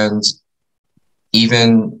 And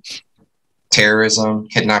even terrorism,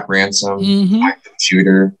 kidnap, ransom, active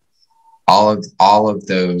shooter, all of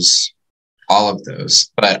those.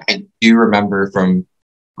 But I do remember from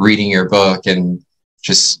reading your book and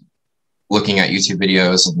just looking at YouTube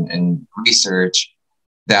videos and research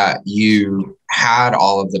that you had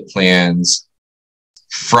all of the plans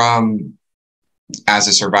from, as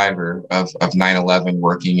a survivor of 9/11,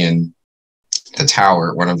 working in the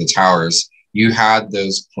tower, one of the towers. You had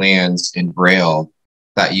those plans in Braille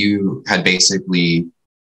that you had basically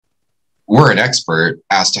were an expert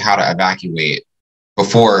as to how to evacuate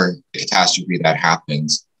before the catastrophe that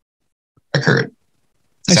happens occurred.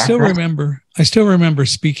 I still remember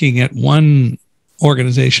speaking at one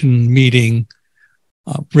organization meeting,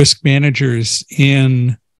 risk managers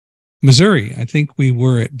in Missouri. I think we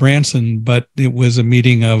were at Branson, but it was a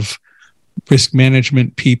meeting of risk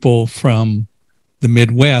management people from the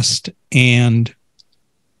Midwest. And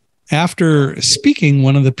after speaking,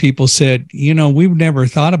 one of the people said, we've never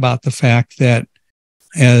thought about the fact that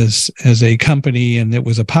as a company, and it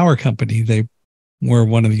was a power company, they were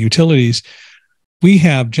one of the utilities, we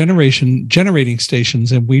have generating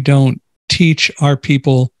stations, and we don't teach our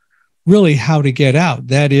people really how to get out.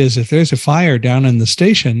 That is, if there's a fire down in the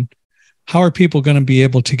station, how are people going to be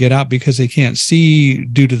able to get out because they can't see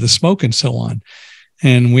due to the smoke and so on?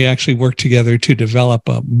 And we actually worked together to develop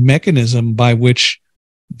a mechanism by which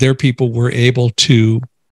their people were able to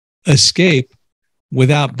escape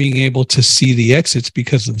without being able to see the exits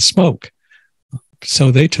because of the smoke.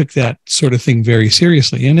 So they took that sort of thing very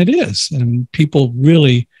seriously, and it is. And people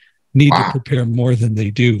really need to prepare more than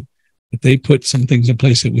they do. But they put some things in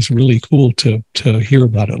place. It was really cool to hear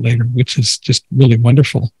about it later, which is just really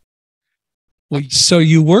wonderful. Well, so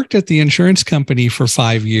you worked at the insurance company for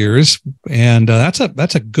 5 years, and that's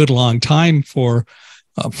a good long time for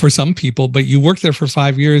some people. But you worked there for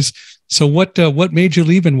 5 years. So what made you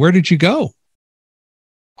leave, and where did you go?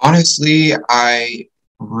 Honestly, I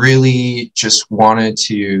really just wanted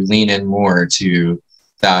to lean in more to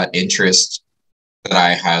that interest that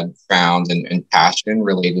I had found and passion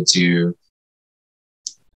related to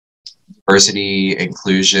diversity,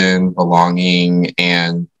 inclusion, belonging,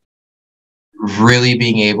 and really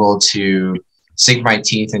being able to sink my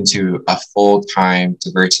teeth into a full-time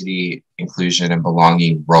diversity, inclusion, and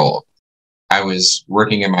belonging role. I was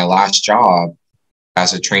working in my last job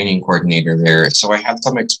as a training coordinator there, so I had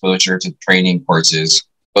some exposure to training courses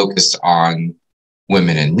focused on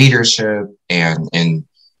women in leadership and in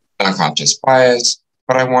unconscious bias,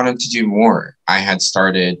 but I wanted to do more. I had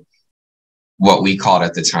started what we called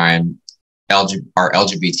at the time our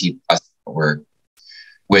LGBT plus network,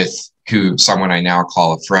 with someone I now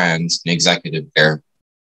call a friend, an executive there,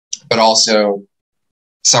 but also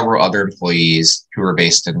several other employees who are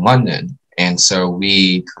based in London. And so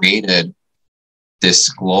we created this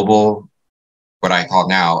global, what I call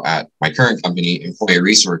now at my current company, Employee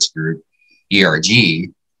Resource Group,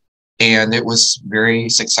 ERG, and it was very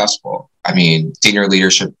successful. I mean, senior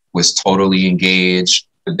leadership was totally engaged.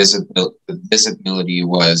 The visibility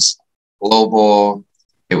was global.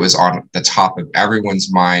 It was on the top of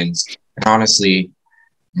everyone's minds. And honestly,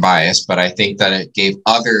 biased, but I think that it gave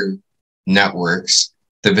other networks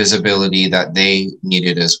the visibility that they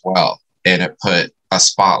needed as well. And it put a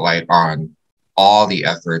spotlight on all the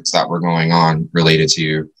efforts that were going on related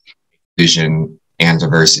to inclusion and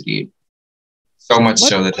diversity. So much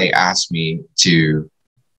so that they asked me to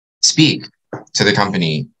speak to the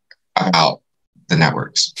company about the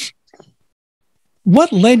networks.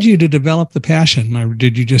 What led you to develop the passion? Or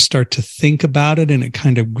did you just start to think about it and it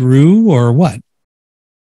kind of grew, or what?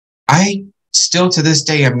 I still to this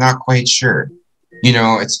day, I'm not quite sure. You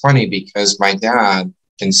know, it's funny because my dad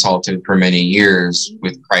consulted for many years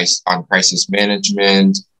with on crisis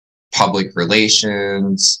management, public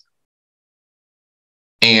relations,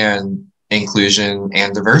 and inclusion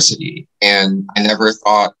and diversity. And I never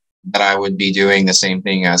thought that I would be doing the same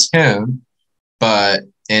thing as him, but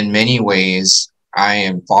in many ways, I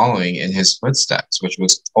am following in his footsteps, which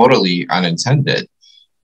was totally unintended.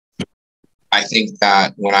 I think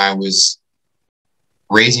that when I was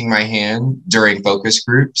raising my hand during focus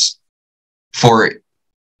groups for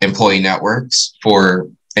employee networks, for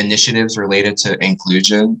initiatives related to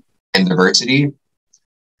inclusion and diversity,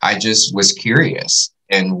 I just was curious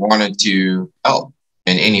and wanted to help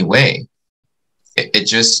in any way. It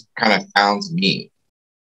just kind of found me.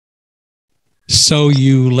 So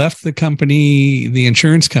you left the company, the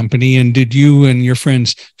insurance company, and did you and your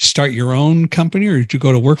friends start your own company, or did you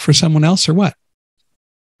go to work for someone else, or what?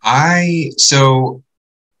 So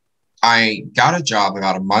I got a job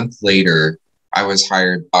about a month later. I was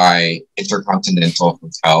hired by Intercontinental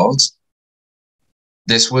Hotels.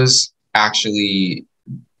 This was actually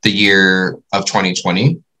the year of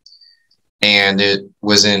 2020, and it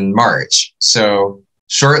was in March. So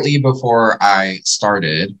shortly before I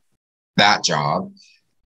started that job,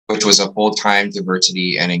 which was a full-time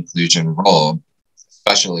diversity and inclusion role,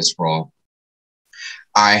 specialist role,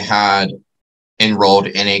 I had enrolled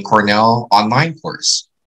in a Cornell online course,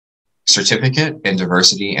 certificate in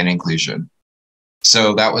diversity and inclusion.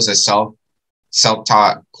 So that was a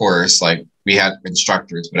self-taught course. Like, we had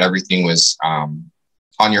instructors, but everything was on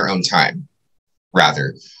your own time,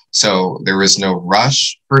 rather. So there was no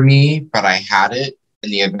rush for me, but I had it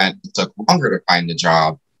in the event it took longer to find a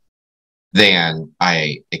job than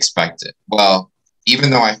I expected. Well,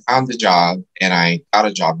 even though I found the job and I got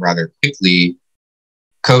a job rather quickly,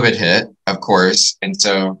 COVID hit, of course. And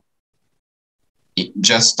so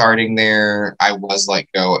just starting there, I was let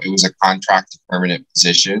go. It was a contract to permanent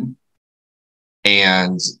position.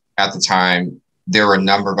 And at the time, there were a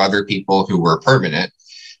number of other people who were permanent,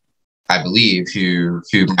 I believe, who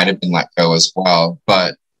might have been let go as well.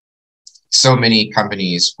 But so many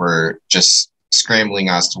companies were just scrambling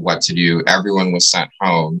as to what to do. Everyone was sent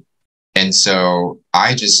home. And so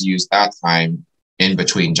I just used that time in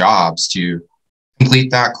between jobs to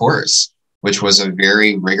complete that course, which was a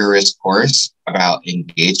very rigorous course about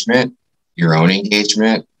engagement, your own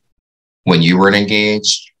engagement. When you weren't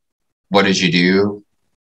engaged, what did you do?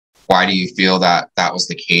 Why do you feel that that was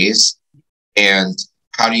the case? And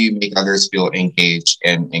how do you make others feel engaged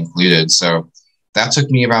and included? So that took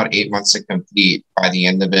me about 8 months to complete. By the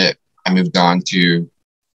end of it, I moved on to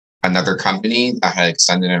another company that had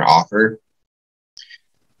extended an offer.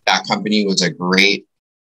 That company was a great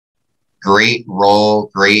role,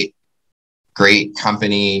 great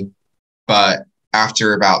company. But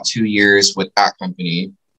after about 2 years with that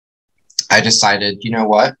company, I decided, you know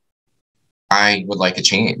what? I would like a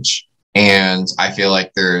change. And I feel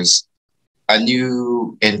like there's a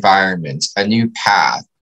new environment, a new path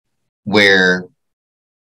where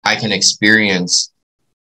I can experience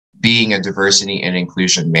being a diversity and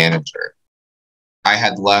inclusion manager. I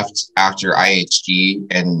had left after IHG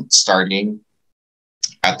and starting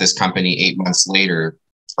at this company 8 months later,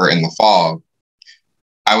 or in the fall.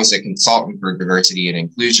 I was a consultant for diversity and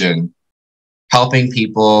inclusion, helping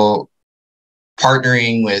people,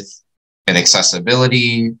 partnering with an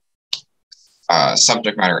accessibility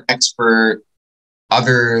subject matter expert,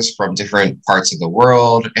 others from different parts of the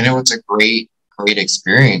world. And it was a great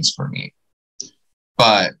experience for me.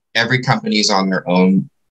 But every company is on their own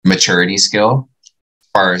maturity scale as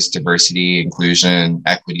far as diversity, inclusion,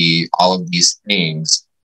 equity, all of these things.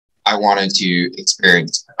 I wanted to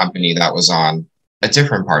experience a company that was on a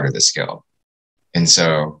different part of the scale. And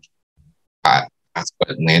so that's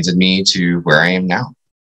what landed me to where I am now.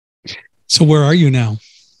 So where are you now?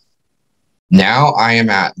 Now I am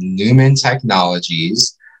at Lumen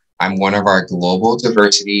Technologies. I'm one of our global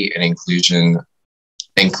diversity and inclusion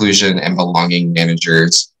and belonging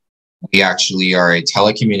managers. We actually are a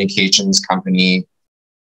telecommunications company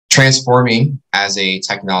transforming as a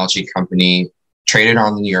technology company, traded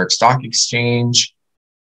on the New York Stock Exchange,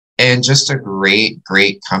 and just a great,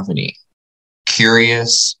 great company.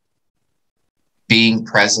 Curious, being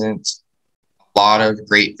present, a lot of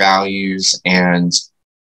great values, and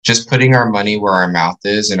just putting our money where our mouth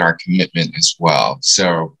is and our commitment as well.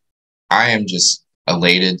 So I am just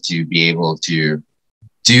elated to be able to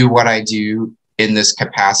do what I do in this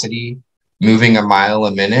capacity, moving a mile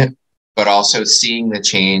a minute, but also seeing the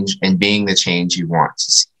change and being the change you want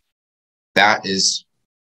to see. That is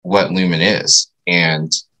what Lumen is.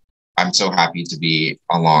 And I'm so happy to be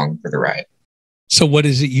along for the ride. So what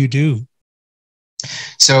is it you do?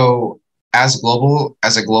 So as a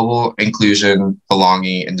global inclusion,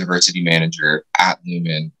 belonging, and diversity manager at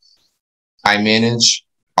Lumen, I manage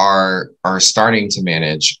starting to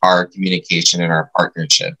manage our communication and our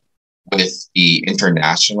partnership with the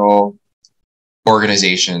international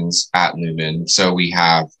organizations at Lumen. So we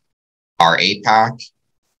have our APAC,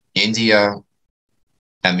 India,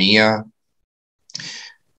 EMEA.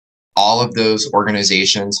 All of those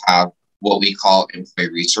organizations have what we call employee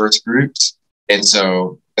resource groups. And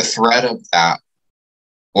so the thread of that,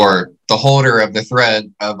 or the holder of the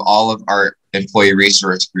thread of all of our employee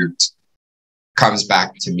resource groups, comes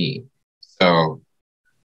back to me. So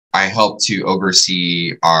I help to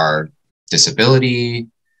oversee our disability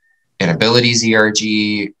and abilities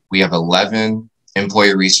ERG. We have 11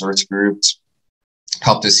 employee resource groups.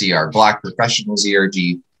 Help to see our Black professionals ERG.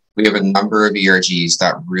 We have a number of ERGs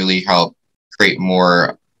that really help create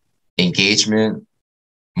more engagement,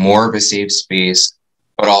 more of a safe space,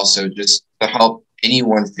 but also just to help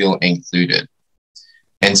anyone feel included.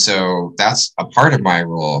 And so that's a part of my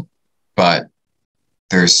role, but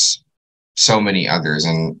there's so many others,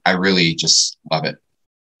 and I really just love it.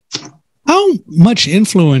 How much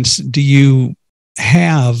influence do you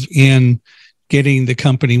have in getting the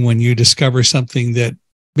company when you discover something that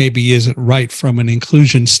maybe isn't right from an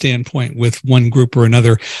inclusion standpoint with one group or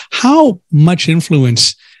another? How much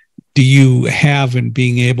influence do you have in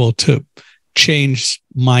being able to change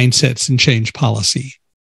mindsets and change policy?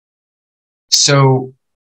 So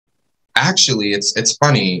actually, it's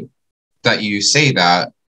funny that you say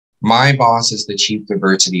that. My boss is the chief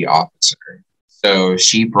diversity officer. So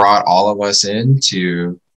she brought all of us in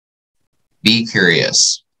to be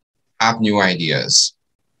curious, have new ideas,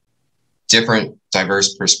 different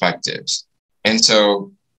diverse perspectives. And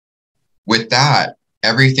so with that,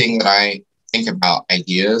 everything that I think about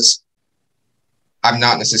ideas, I'm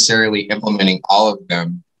not necessarily implementing all of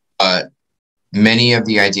them, but many of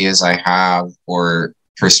the ideas I have or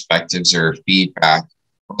perspectives or feedback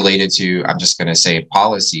related to, I'm just going to say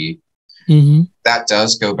policy, that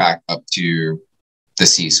does go back up to the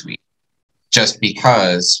C-suite. Just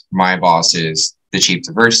because my boss is the chief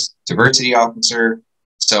diversity officer,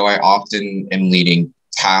 so I often am leading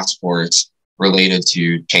task force related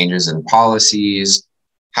to changes in policies,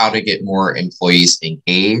 how to get more employees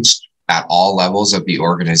engaged at all levels of the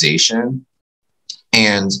organization.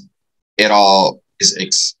 And it all is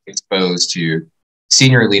exposed to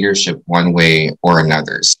senior leadership one way or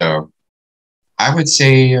another. So I would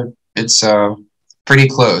say it's pretty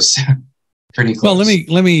close. Pretty close. Well,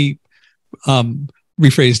 let me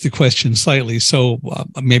rephrase the question slightly. So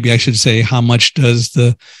maybe I should say, how much does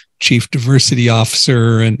the chief diversity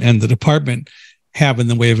officer and the department have in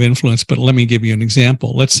the way of influence? But let me give you an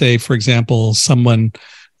example. Let's say, for example, someone,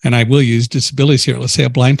 and I will use disabilities here. Let's say a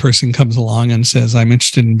blind person comes along and says, I'm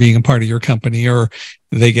interested in being a part of your company, or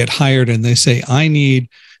they get hired and they say, I need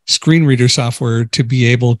screen reader software to be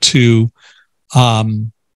able to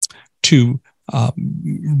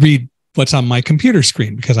read what's on my computer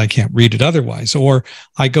screen because I can't read it otherwise. Or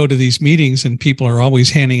I go to these meetings and people are always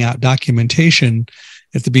handing out documentation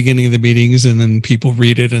at the beginning of the meetings, and then people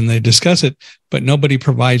read it and they discuss it, but nobody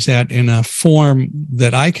provides that in a form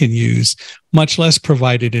that I can use, much less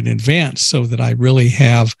provided in advance so that I really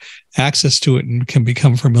have access to it and can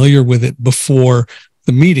become familiar with it before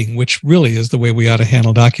the meeting, which really is the way we ought to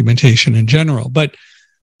handle documentation in general. But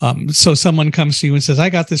so someone comes to you and says, I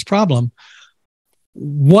got this problem.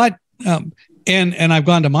 What, and I've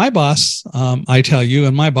gone to my boss, I tell you,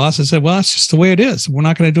 and my boss has said, well, that's just the way it is. We're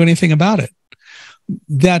not going to do anything about it.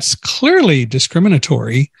 That's clearly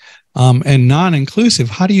discriminatory. and non-inclusive.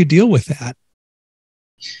 How do you deal with that?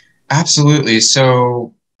 Absolutely.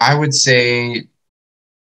 So I would say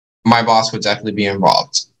my boss would definitely be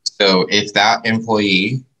involved. So if that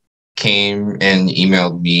employee came and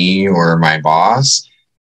emailed me or my boss,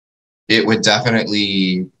 it would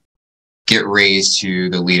definitely get raised to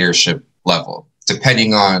the leadership level,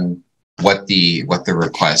 depending on what the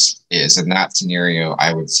request is. In that scenario,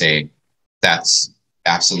 I would say that's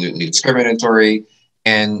absolutely discriminatory,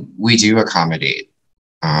 and we do accommodate.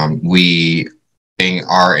 We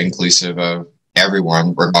are inclusive of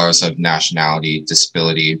everyone, regardless of nationality,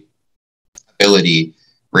 disability, ability,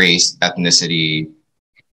 race, ethnicity,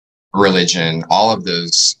 religion, all of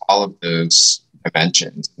those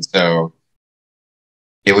dimensions. And so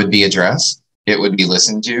it would be addressed, it would be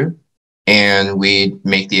listened to, and we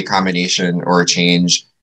make the accommodation or change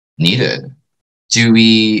needed. Do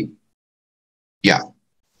we? Yeah,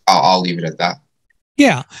 I'll leave it at that.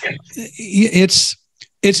 Yeah, it's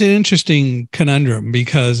an interesting conundrum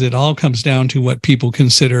because it all comes down to what people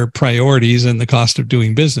consider priorities and the cost of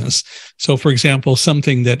doing business. So, for example,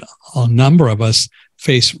 something that a number of us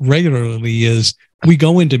face regularly is we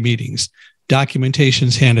go into meetings,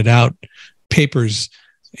 documentation's handed out, papers,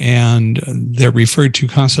 and they're referred to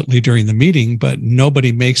constantly during the meeting, but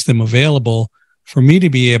nobody makes them available for me to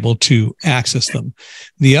be able to access them.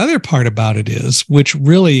 The other part about it is, which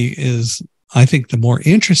really is, I think, the more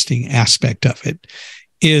interesting aspect of it,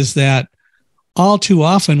 is that all too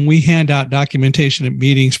often we hand out documentation at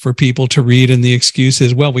meetings for people to read, and the excuse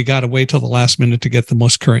is, well, we got to wait till the last minute to get the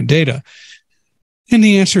most current data. And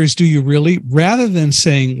the answer is, do you really? Rather than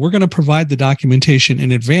saying, we're going to provide the documentation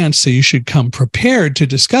in advance, so you should come prepared to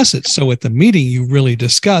discuss it. So at the meeting, you really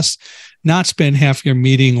discuss, not spend half your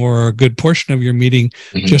meeting or a good portion of your meeting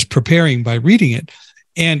just preparing by reading it.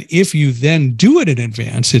 And if you then do it in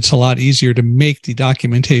advance, it's a lot easier to make the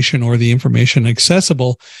documentation or the information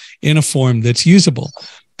accessible in a form that's usable.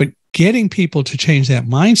 But getting people to change that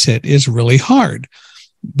mindset is really hard.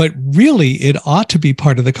 But really, it ought to be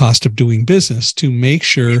part of the cost of doing business to make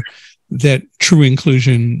sure that true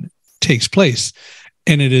inclusion takes place.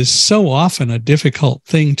 And it is so often a difficult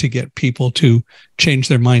thing to get people to change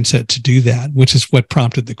their mindset to do that, which is what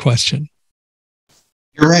prompted the question.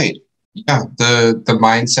 You're right. Yeah, the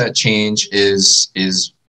mindset change is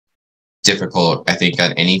difficult, I think,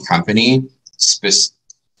 at any company,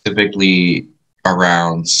 specifically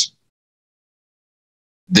around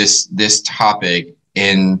this topic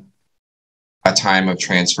in a time of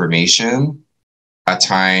transformation, a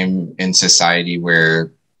time in society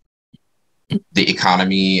where the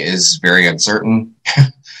economy is very uncertain,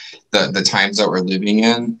 the times that we're living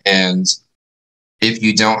in. And if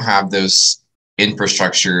you don't have those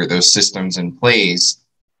infrastructure, those systems in place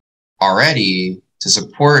already to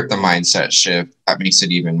support the mindset shift, that makes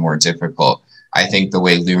it even more difficult. I think the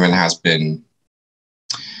way Lumen has been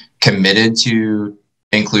committed to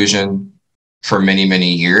inclusion for many,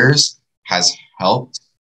 many years has helped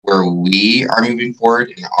where we are moving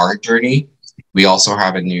forward in our journey. We also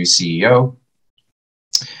have a new CEO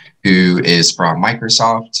who is from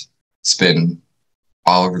Microsoft. It's been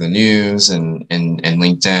all over the news and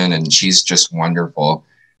LinkedIn, and she's just wonderful.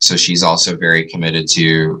 So she's also very committed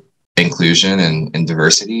to inclusion and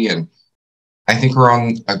diversity. And I think we're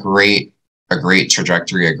on a great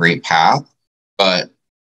trajectory, a great path, but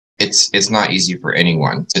it's not easy for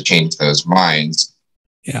anyone to change those minds.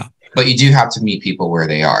 Yeah. But you do have to meet people where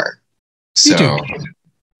they are. So,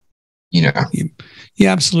 you know. You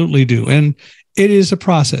absolutely do. And it is a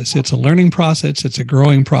process. It's a learning process. It's a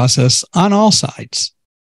growing process on all sides.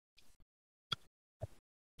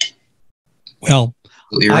 Well,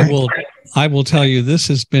 right. I will tell you, this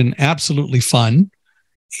has been absolutely fun.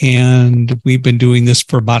 And we've been doing this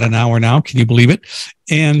for about an hour now. Can you believe it?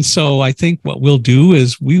 And so I think what we'll do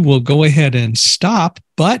is we will go ahead and stop,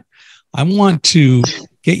 but I want to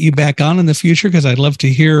get you back on in the future because I'd love to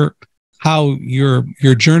hear how your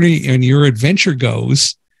journey and your adventure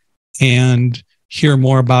goes and hear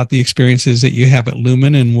more about the experiences that you have at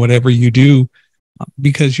Lumen and whatever you do,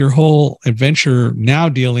 because your whole adventure now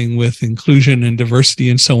dealing with inclusion and diversity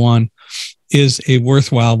and so on is a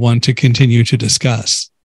worthwhile one to continue to discuss.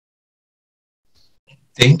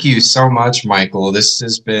 Thank you so much, Michael. This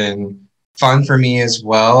has been fun for me as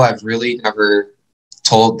well. I've really never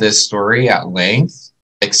told this story at length,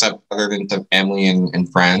 except other than to family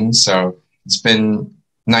and friends. So it's been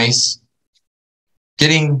nice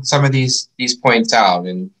getting some of these points out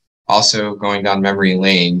and also going down memory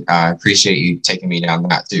lane. I appreciate you taking me down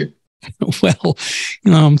that too. Well,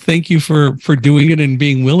 thank you for doing it and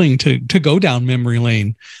being willing to go down memory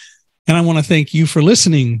lane. And I want to thank you for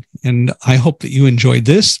listening. And I hope that you enjoyed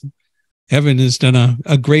this. Evan has done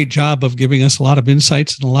a great job of giving us a lot of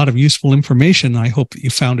insights and a lot of useful information. I hope that you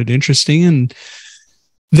found it interesting and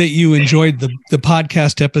that you enjoyed the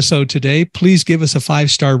podcast episode today. Please give us a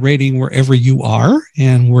 5-star rating wherever you are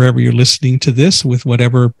and wherever you're listening to this with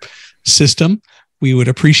whatever system. We would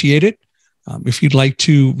appreciate it. If you'd like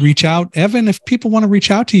to reach out, Evan, if people want to reach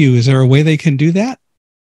out to you, is there a way they can do that?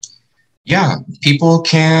 Yeah, people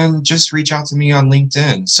can just reach out to me on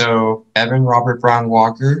LinkedIn. So Evan Robert Brown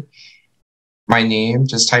Walker, my name,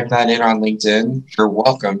 just type that in on LinkedIn. You're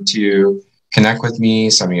welcome to connect with me,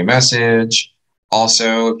 send me a message.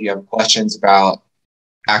 Also, if you have questions about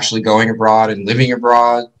actually going abroad and living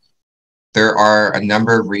abroad, there are a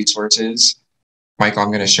number of resources. Michael, I'm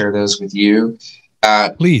going to share those with you.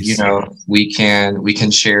 Please. We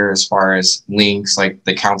can share as far as links like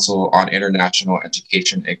the Council on International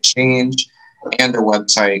Education Exchange and a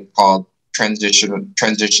website called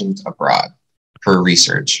Transitions Abroad for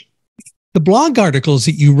research. The blog articles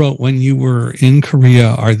that you wrote when you were in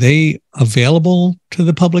Korea, are they available to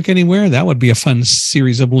the public anywhere? That would be a fun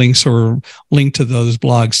series of links or link to those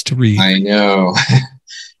blogs to read. I know.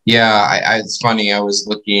 Yeah, it's funny. I was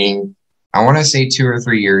looking, I want to say 2 or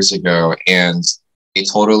 3 years ago, and they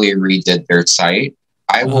totally redid their site.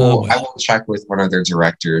 I will check with one of their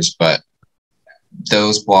directors, but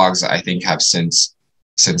those blogs I think have since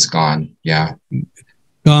gone. Yeah.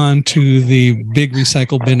 Gone to the big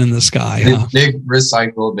recycle bin in the sky. The big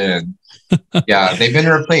recycle bin. Yeah, they've been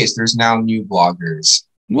replaced. There's now new bloggers.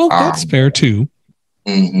 Well, that's fair too.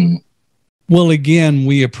 Mm-hmm. Well, again,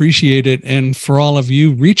 we appreciate it. And for all of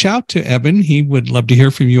you, reach out to Evan. He would love to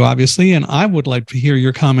hear from you, obviously. And I would like to hear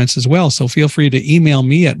your comments as well. So feel free to email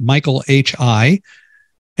me at michaelhi@accessibe,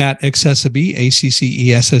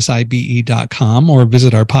 ACCESSIBE.com, or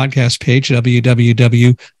visit our podcast page,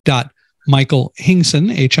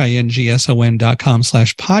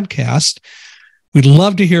 www.michaelhingson.com/podcast. We'd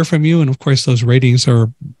love to hear from you. And of course, those ratings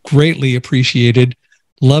are greatly appreciated.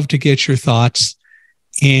 Love to get your thoughts.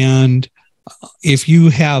 And if you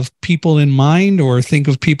have people in mind or think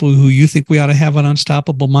of people who you think we ought to have an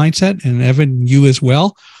unstoppable mindset, and Evan, you as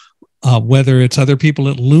well, whether it's other people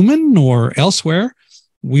at Lumen or elsewhere,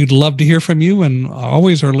 we'd love to hear from you, and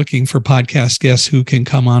always are looking for podcast guests who can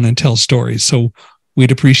come on and tell stories. So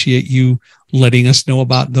we'd appreciate you letting us know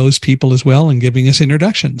about those people as well and giving us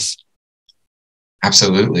introductions.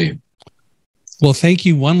 Absolutely. Well, thank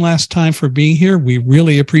you one last time for being here. We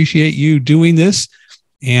really appreciate you doing this.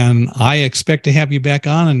 And I expect to have you back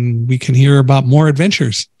on and we can hear about more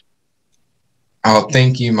adventures. Oh,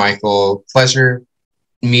 thank you, Michael. Pleasure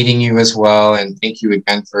meeting you as well. And thank you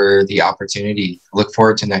again for the opportunity. Look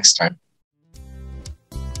forward to next time.